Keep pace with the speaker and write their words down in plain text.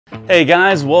Hey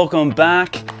guys, welcome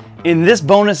back. In this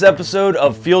bonus episode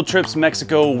of Field Trips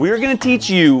Mexico, we're gonna teach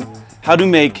you how to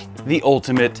make the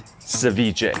ultimate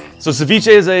ceviche. So ceviche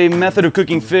is a method of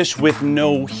cooking fish with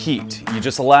no heat. You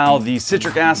just allow the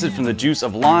citric acid from the juice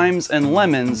of limes and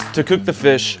lemons to cook the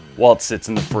fish while it sits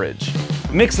in the fridge.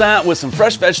 Mix that with some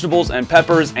fresh vegetables and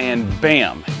peppers and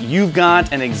bam, you've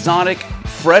got an exotic,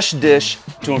 fresh dish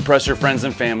to impress your friends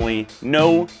and family.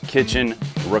 No kitchen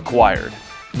required.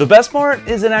 The best part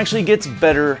is it actually gets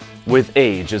better with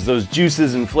age as those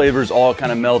juices and flavors all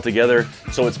kind of meld together,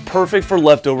 so it's perfect for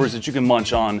leftovers that you can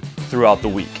munch on throughout the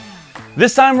week.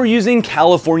 This time we're using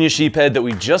California sheephead that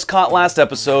we just caught last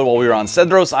episode while we were on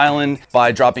Cedros Island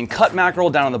by dropping cut mackerel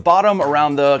down on the bottom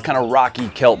around the kind of rocky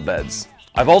kelp beds.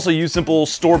 I've also used simple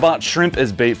store-bought shrimp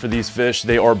as bait for these fish.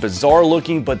 They are bizarre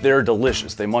looking, but they're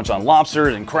delicious. They munch on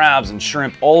lobsters and crabs and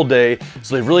shrimp all day,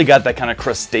 so they've really got that kind of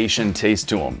crustacean taste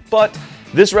to them. But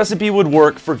this recipe would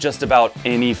work for just about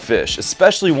any fish,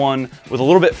 especially one with a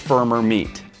little bit firmer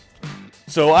meat.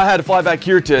 So I had to fly back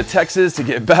here to Texas to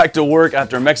get back to work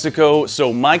after Mexico.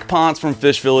 So Mike Ponce from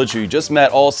Fish Village, who you just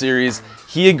met all series,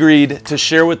 he agreed to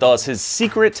share with us his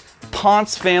secret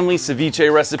Ponce family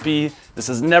ceviche recipe. This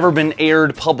has never been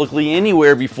aired publicly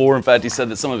anywhere before. In fact, he said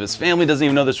that some of his family doesn't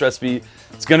even know this recipe.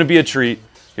 It's gonna be a treat.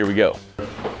 Here we go.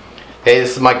 Hey,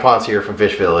 this is Mike Ponce here from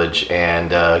Fish Village,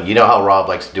 and you know how Rob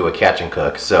likes to do a catch and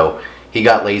cook, so he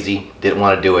got lazy, didn't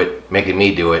want to do it, making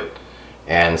me do it,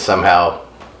 and somehow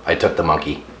I took the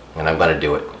monkey, and I'm going to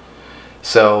do it.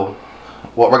 So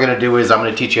what we're going to do is I'm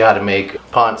going to teach you how to make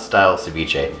Ponce style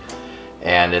ceviche,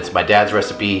 and it's my dad's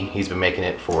recipe. He's been making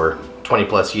it for 20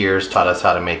 plus years, taught us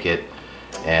how to make it,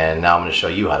 and now I'm going to show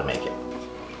you how to make it.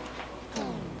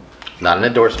 Not an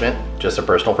endorsement, just a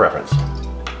personal preference.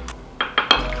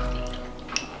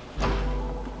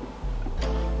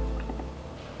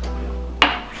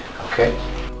 Okay.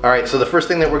 Alright, so the first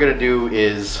thing that we're going to do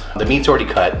is, the meat's already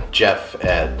cut. Jeff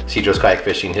at Cedros Kayak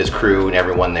Fishing, his crew and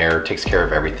everyone there takes care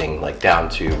of everything, like down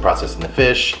to processing the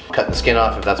fish, cutting the skin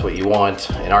off if that's what you want.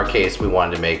 In our case, we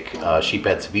wanted to make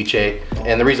sheephead ceviche,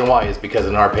 and the reason why is because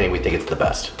in our opinion we think it's the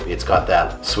best. It's got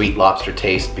that sweet lobster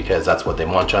taste because that's what they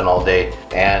munch on all day,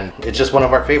 and it's just one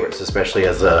of our favorites, especially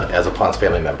as a Ponce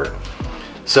family member.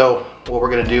 So what we're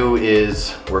going to do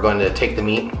is we're going to take the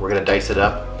meat, we're going to dice it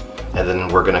up, and then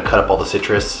we're gonna cut up all the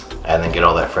citrus and then get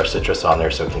all that fresh citrus on there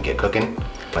so it can get cooking.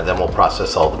 And then we'll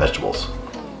process all the vegetables.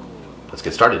 Let's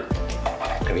get started.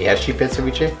 Have you had sheephead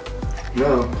ceviche?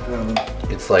 No.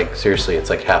 It's like, seriously, it's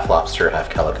like half lobster, half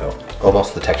calico.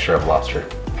 Almost the texture of lobster.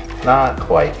 Not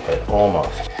quite, but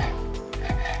almost.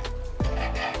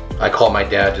 I called my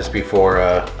dad just before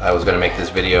I was gonna make this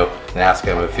video and asked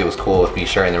him if he was cool with me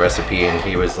sharing the recipe, and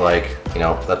he was like, you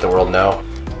know, let the world know.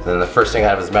 Then the first thing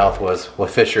out of his mouth was, what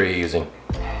fish are you using?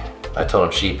 I told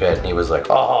him sheephead, and he was like,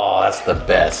 oh, that's the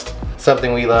best.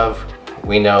 Something we love,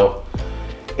 we know.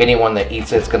 Anyone that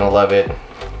eats it's gonna love it.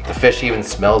 The fish even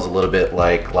smells a little bit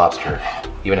like lobster.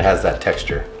 Even has that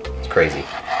texture. It's crazy.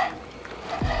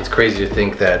 It's crazy to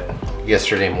think that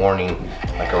yesterday morning,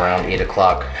 like around 8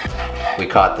 o'clock, we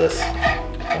caught this,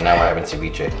 and now we're having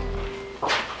ceviche.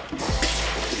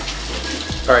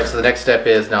 Alright, so the next step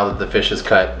is, now that the fish is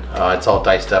cut, it's all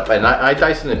diced up, and I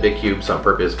dice it in big cubes on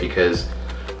purpose because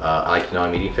I like to know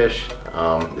I'm eating fish,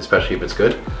 especially if it's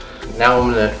good. Now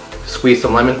I'm going to squeeze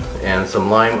some lemon and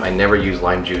some lime. I never use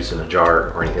lime juice in a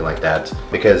jar or anything like that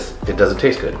because it doesn't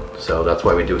taste good, so that's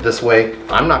why we do it this way.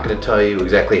 I'm not going to tell you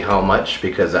exactly how much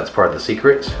because that's part of the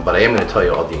secret, but I am going to tell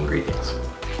you all the ingredients.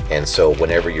 And so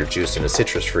whenever you're juicing a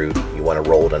citrus fruit, you want to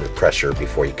roll it under pressure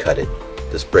before you cut it.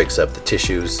 This breaks up the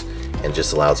tissues and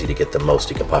just allows you to get the most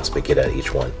you can possibly get out of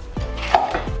each one.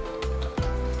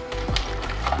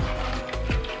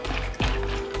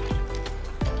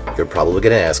 You're probably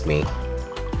going to ask me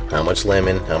how much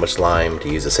lemon, how much lime, to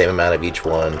use the same amount of each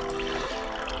one.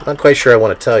 I'm not quite sure I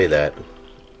want to tell you that,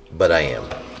 but I am.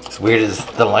 It's weird as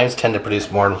the limes tend to produce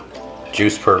more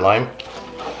juice per lime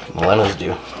than the lemons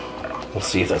do. We'll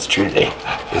see if that's true today.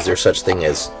 Is there such thing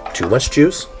as too much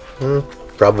juice?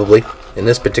 Probably. In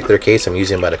this particular case, I'm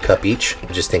using about a cup each.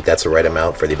 I just think that's the right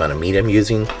amount for the amount of meat I'm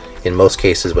using. In most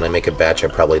cases, when I make a batch, I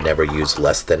probably never use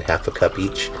less than half a cup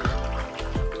each.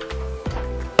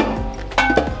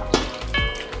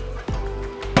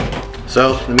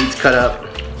 So the meat's cut up.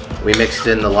 We mixed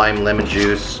in the lime lemon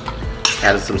juice,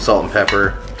 added some salt and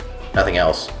pepper, nothing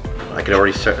else. I could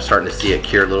already starting to see it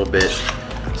cure a little bit.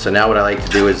 So now what I like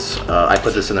to do is I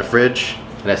put this in the fridge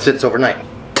and it sits overnight.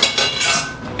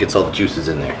 Gets all the juices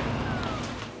in there.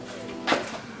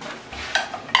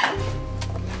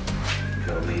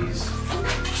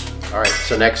 Alright,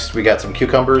 so next we got some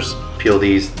cucumbers. Peel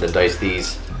these, then dice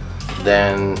these.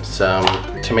 Then some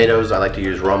tomatoes. I like to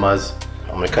use Romas.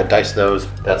 I'm gonna dice those.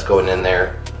 That's going in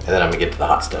there. And then I'm gonna get to the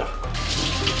hot stuff.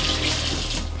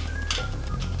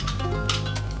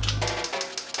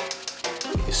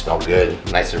 They smell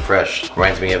good, nice and fresh.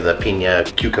 Reminds me of the pina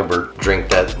cucumber drink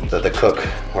that the cook,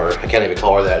 or I can't even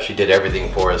call her that. She did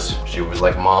everything for us. She was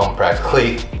like mom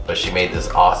practically, but she made this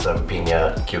awesome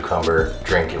pina cucumber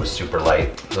drink. It was super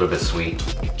light, a little bit sweet.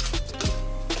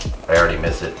 I already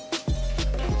miss it.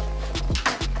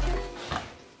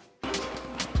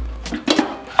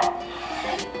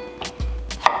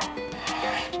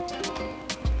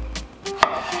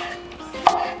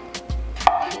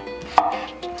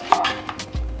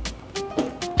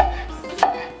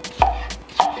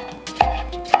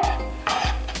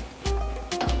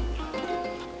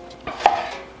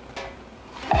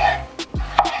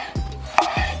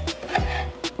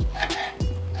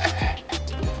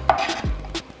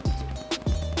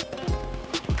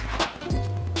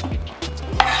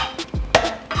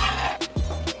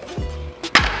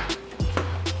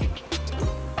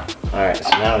 Alright, so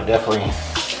now I definitely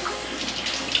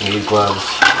need gloves.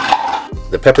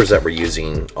 The peppers that we're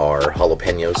using are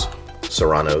jalapenos,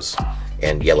 serranos,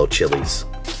 and yellow chilies.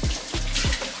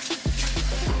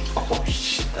 Oh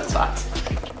shit, that's hot.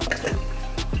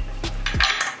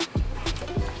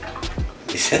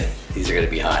 These are gonna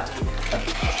be hot.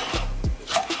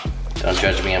 Don't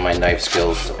judge me on my knife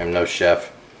skills. I'm no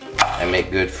chef. I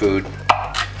make good food,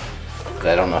 but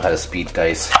I don't know how to speed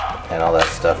dice and all that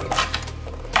stuff.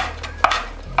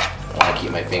 I want to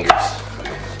keep my fingers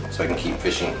so I can keep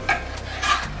fishing.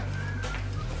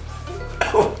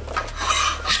 Oh.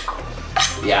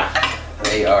 Yeah,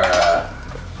 they are hot.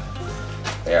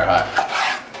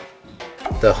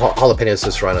 The jalapenos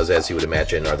and serranos, as you would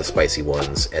imagine, are the spicy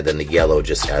ones, and then the yellow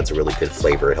just adds a really good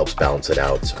flavor. It helps balance it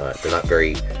out. They're not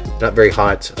very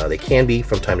hot. They can be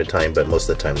from time to time, but most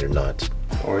of the time they're not.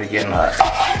 Already getting hot.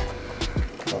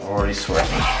 I'm already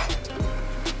sweating.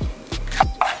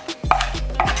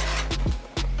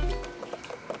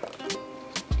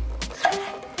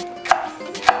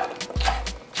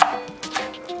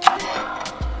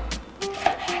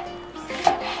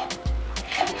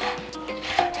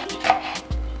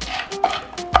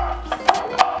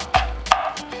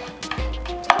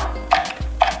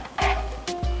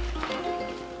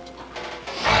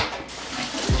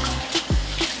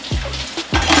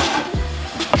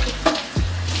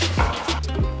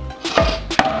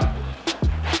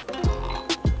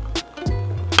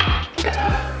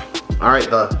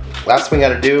 Alright, the last thing we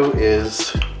gotta do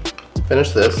is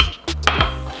finish this.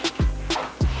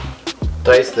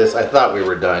 Dice this. I thought we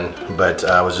were done, but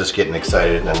I was just getting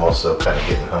excited and I'm also kind of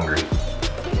getting hungry.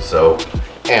 So,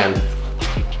 and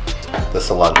the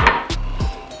cilantro.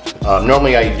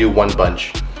 Normally I do one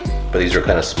bunch, but these are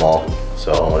kind of small,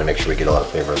 so I want to make sure we get a lot of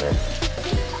flavor in there.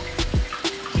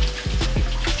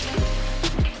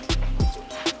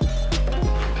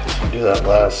 So do that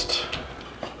last.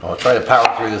 I'll try to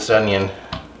power through this onion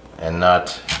and not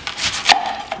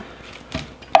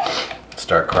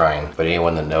start crying. But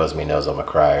anyone that knows me knows I'm a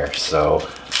crier, so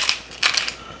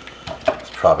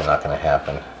it's probably not going to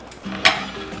happen.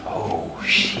 Oh,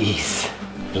 jeez.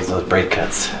 There's those braid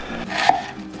cuts.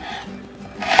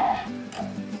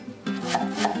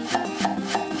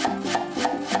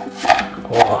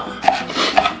 Oh,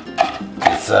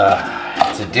 it's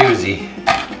a doozy.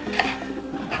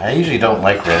 I usually don't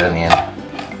like red onion,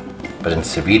 but in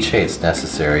ceviche it's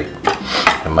necessary,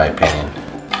 in my opinion.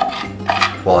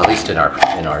 Well, at least in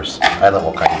ours. I love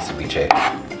all kinds of ceviche.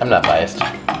 I'm not biased,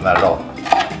 not at all.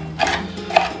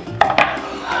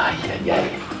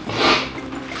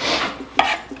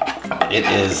 It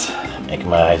is making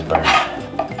my eyes burn.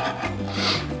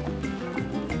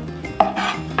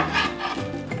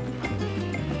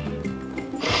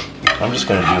 I'm just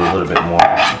gonna do a little bit more.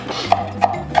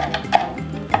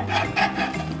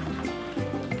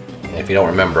 And if you don't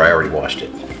remember, I already washed it.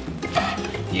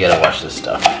 You gotta wash this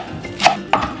stuff.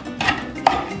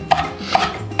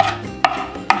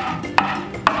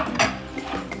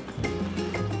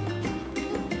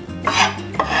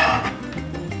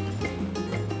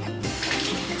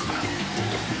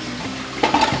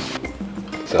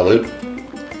 Salute.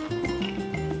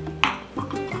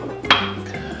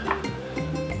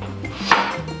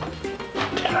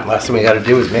 Last thing we got to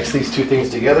do is mix these two things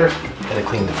together. Gotta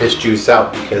clean the fish juice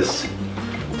out because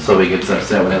Sylvie gets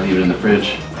upset when I leave it in the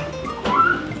fridge.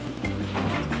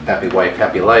 Happy wife,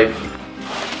 happy life.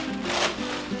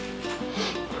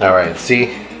 Alright,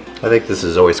 see? I think this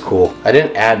is always cool. I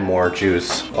didn't add more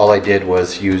juice. All I did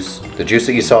was use the juice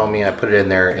that you saw in me, I put it in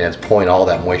there and it's pulling all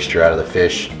that moisture out of the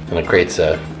fish and it creates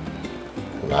a,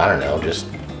 I don't know, just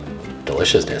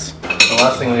deliciousness. The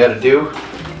last thing we got to do,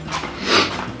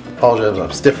 apologize,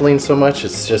 I'm stifling so much.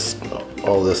 It's just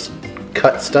all this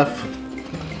cut stuff.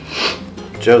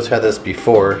 Joe's had this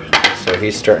before, so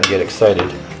he's starting to get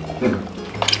excited.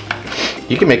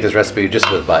 You can make this recipe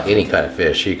just with about any kind of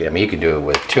fish. I mean, you can do it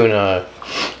with tuna,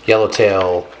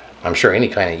 yellowtail. I'm sure any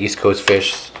kind of East Coast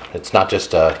fish. It's not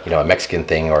just a a Mexican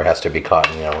thing, or it has to be caught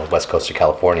in West Coast of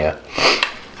California.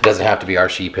 It doesn't have to be our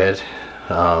sheephead.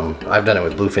 I've done it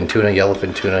with bluefin tuna,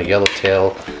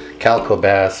 yellowtail, calico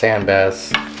bass, sand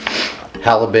bass,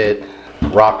 halibut,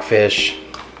 rockfish.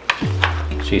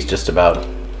 She's just about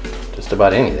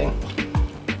anything.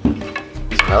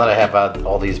 So now that I have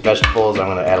all these vegetables, I'm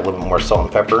going to add a little bit more salt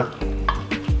and pepper,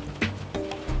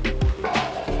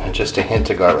 and just a hint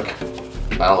of garlic.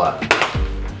 Not a lot.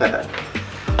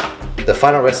 The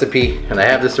final recipe, and I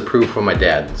have this approved from my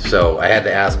dad, so I had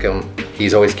to ask him.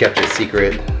 He's always kept it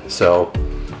secret, so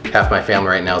half my family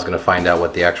right now is going to find out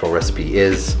what the actual recipe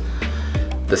is.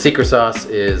 The secret sauce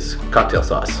is cocktail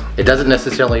sauce. It doesn't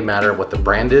necessarily matter what the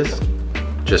brand is,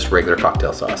 just regular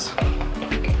cocktail sauce.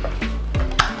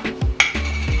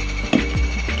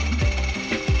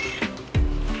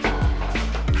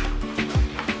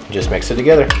 Just mix it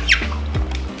together.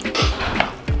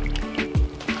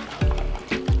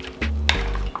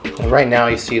 And right now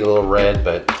you see a little red,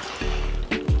 but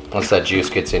once that juice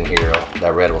gets in here,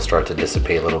 that red will start to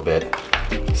dissipate a little bit.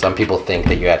 Some people think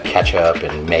that you add ketchup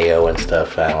and mayo and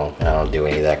stuff. I don't do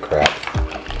any of that crap.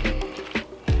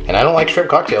 And I don't like shrimp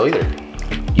cocktail either.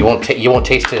 You won't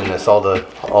taste it in this. All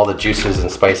the juices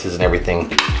and spices and everything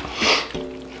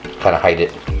kind of hide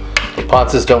it. The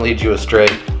Ponces don't lead you astray.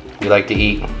 We like to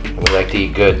eat, and we like to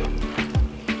eat good.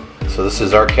 So this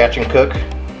is our catch and cook,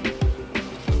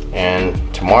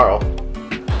 and tomorrow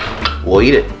we'll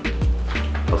eat it.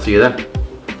 I'll see you then.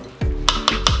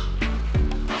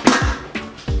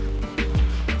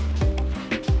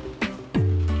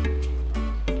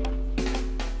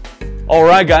 All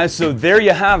right, guys, so there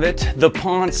you have it. The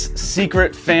Ponce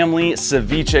Secret Family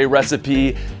Ceviche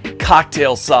recipe.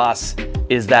 Cocktail sauce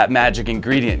is that magic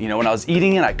ingredient. When I was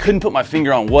eating it, I couldn't put my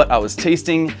finger on what I was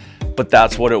tasting, but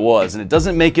that's what it was. And it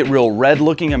doesn't make it real red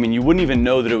looking. I mean, you wouldn't even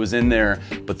know that it was in there,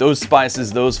 but those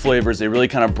spices, those flavors, they really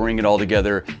kind of bring it all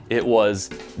together. It was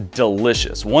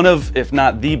delicious. One of, if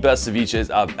not the best ceviches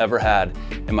I've ever had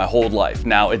in my whole life.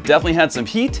 Now, it definitely had some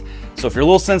heat, so if you're a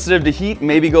little sensitive to heat,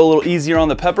 maybe go a little easier on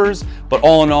the peppers, but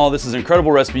all in all, this is an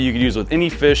incredible recipe you could use with any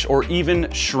fish or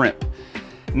even shrimp.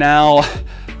 Now,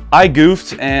 I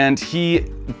goofed and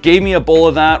he gave me a bowl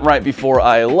of that right before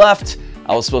I left.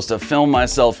 I was supposed to film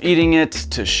myself eating it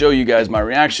to show you guys my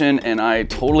reaction, and I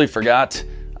totally forgot.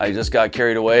 I just got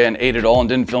carried away and ate it all and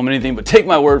didn't film anything, but take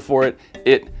my word for it,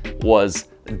 it was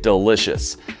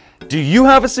delicious. Do you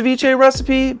have a ceviche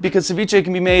recipe? Because ceviche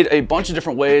can be made a bunch of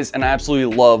different ways, and I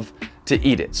absolutely love to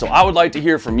eat it. So I would like to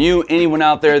hear from you, anyone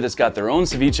out there that's got their own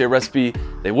ceviche recipe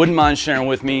they wouldn't mind sharing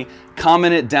with me.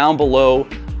 Comment it down below.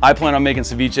 I plan on making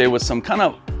ceviche with some kind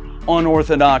of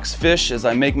unorthodox fish as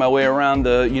I make my way around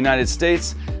the United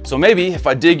States. So maybe if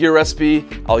I dig your recipe,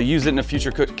 I'll use it in a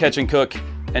future catch and cook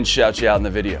and shout you out in the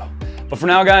video. But for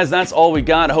now, guys, that's all we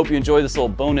got. I hope you enjoyed this little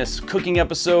bonus cooking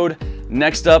episode.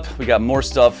 Next up, we got more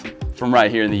stuff from right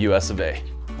here in the US of A.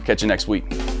 I'll catch you next week.